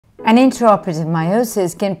An intraoperative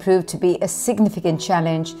meiosis can prove to be a significant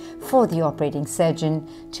challenge for the operating surgeon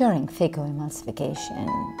during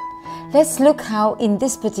phacoemulsification. Let's look how in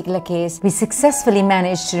this particular case we successfully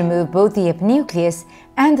managed to remove both the epinucleus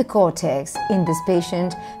and the cortex in this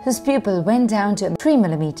patient whose pupil went down to 3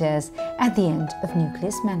 millimeters at the end of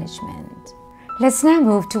nucleus management. Let's now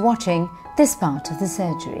move to watching this part of the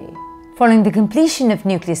surgery. Following the completion of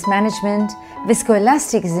nucleus management,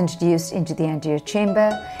 viscoelastic is introduced into the anterior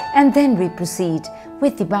chamber, and then we proceed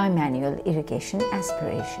with the bimanual irrigation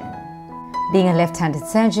aspiration. Being a left-handed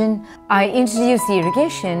surgeon, I introduce the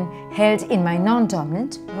irrigation held in my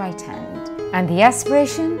non-dominant right hand and the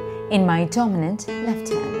aspiration in my dominant left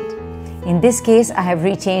hand. In this case, I have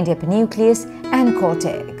retained epinucleus and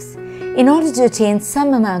cortex. In order to attain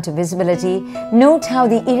some amount of visibility, note how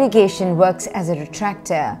the irrigation works as a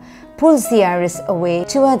retractor, pulls the iris away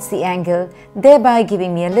towards the angle, thereby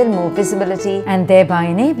giving me a little more visibility and thereby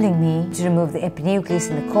enabling me to remove the epinucleus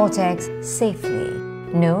and the cortex safely.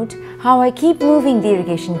 Note how I keep moving the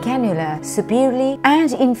irrigation cannula superiorly and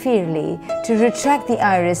inferiorly to retract the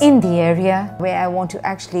iris in the area where I want to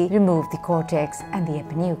actually remove the cortex and the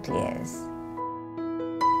epinucleus.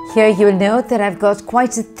 Here you will note that I've got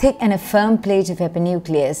quite a thick and a firm plate of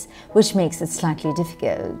epinucleus, which makes it slightly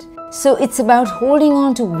difficult. So it's about holding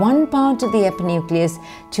on to one part of the epinucleus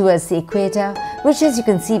towards the equator, which as you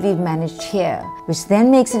can see we've managed here, which then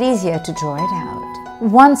makes it easier to draw it out.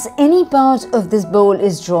 Once any part of this bowl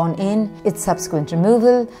is drawn in, its subsequent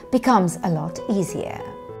removal becomes a lot easier.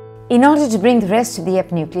 In order to bring the rest of the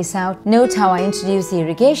epinucleus out, note how I introduce the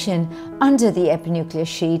irrigation under the epinucleus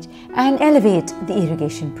sheet and elevate the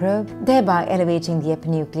irrigation probe, thereby elevating the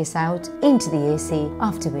epinucleus out into the AC,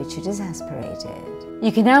 after which it is aspirated.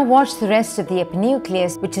 You can now watch the rest of the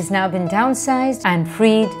epinucleus, which has now been downsized and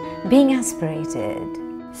freed, being aspirated.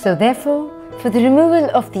 So therefore, for the removal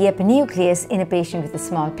of the epinucleus in a patient with a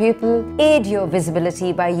small pupil, aid your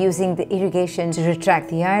visibility by using the irrigation to retract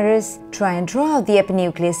the iris. Try and draw out the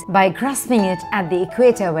epinucleus by grasping it at the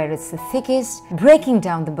equator where it's the thickest, breaking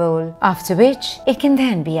down the bowl, after which it can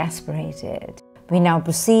then be aspirated. We now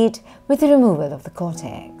proceed with the removal of the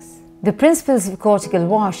cortex. The principles of cortical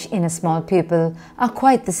wash in a small pupil are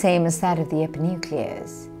quite the same as that of the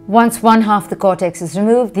epinucleus. Once one half the cortex is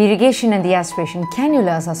removed, the irrigation and the aspiration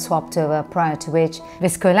cannulas are swapped over, prior to which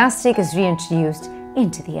viscoelastic is reintroduced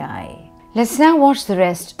into the eye. Let's now watch the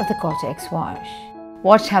rest of the cortex wash.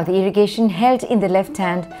 Watch how the irrigation held in the left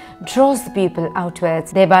hand draws the pupil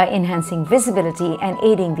outwards, thereby enhancing visibility and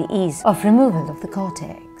aiding the ease of removal of the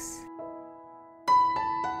cortex.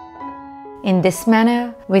 In this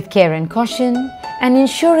manner, with care and caution, and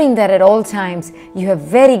ensuring that at all times you have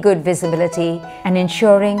very good visibility, and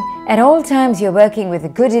ensuring at all times you're working with a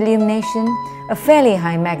good illumination, a fairly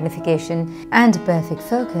high magnification and perfect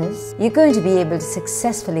focus, you're going to be able to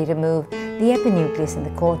successfully remove the epinucleus and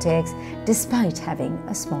the cortex despite having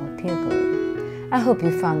a small pupil. I hope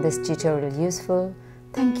you found this tutorial useful.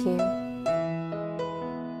 Thank you.